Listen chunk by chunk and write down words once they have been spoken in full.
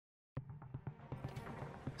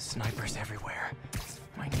Snipers everywhere.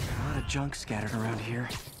 Might need a lot of junk scattered around here.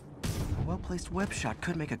 A well-placed web shot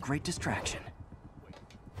could make a great distraction.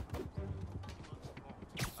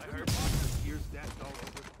 I heard ears dashed all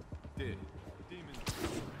over. Did. Demons.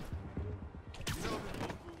 You know this whole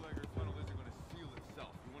bootlegger tunnel isn't gonna seal itself.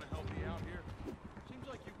 You wanna help me out here? Seems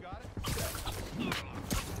like you got it.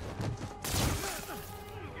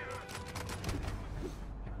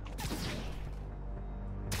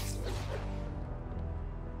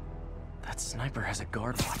 That sniper has a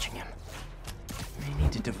guard watching him. May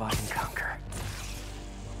need to divide and conquer.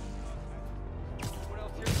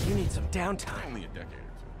 You need some downtime. Only a decade or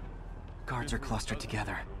two. Guards are clustered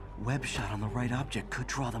together. Web shot on the right object could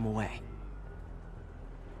draw them away.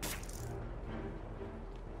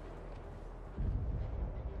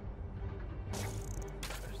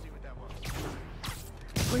 Better see what that was.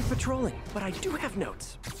 Great patrolling, but I do have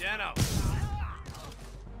notes. Dano!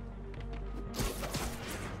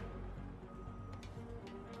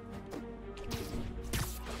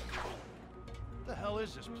 What the hell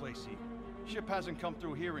is this place, E? Ship hasn't come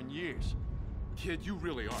through here in years. Kid, you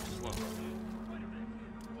really are slow.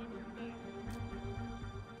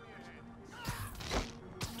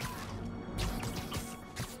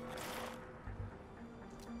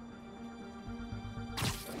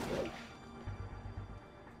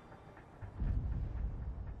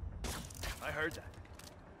 I heard that.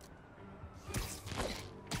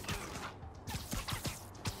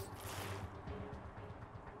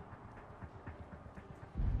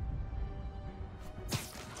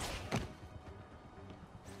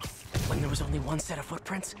 When there was only one set of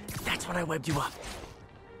footprints, that's when I webbed you up.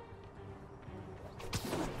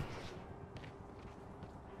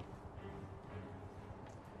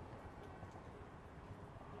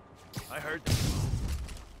 I heard that.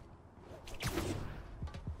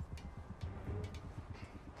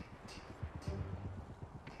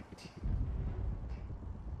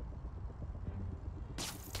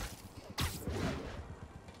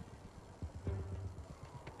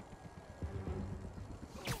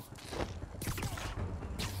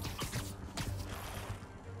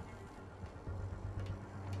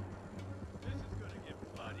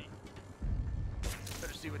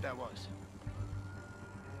 Better see what that was.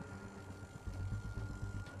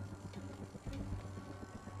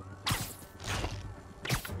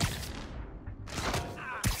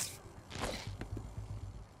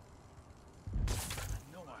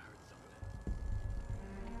 I know I heard something.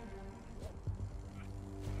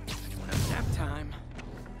 Nap time.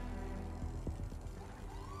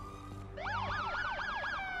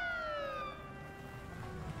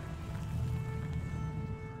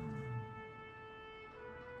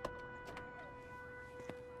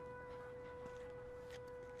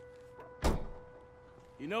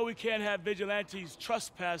 You know we can't have vigilantes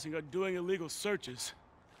trespassing or doing illegal searches,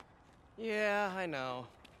 Yeah, I know.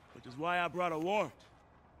 which is why I brought a warrant.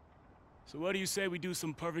 So what do you say we do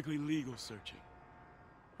some perfectly legal searching?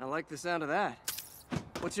 I like the sound of that.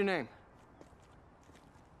 What's your name?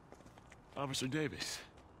 Officer Davis.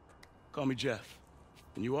 Call me Jeff.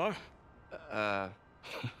 And you are?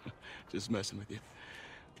 Just messing with you.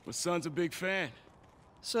 My son's a big fan.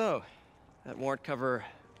 So, that warrant cover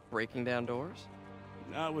breaking down doors?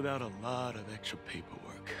 Not without a lot of extra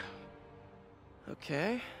paperwork.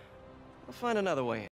 Okay. I'll find another way.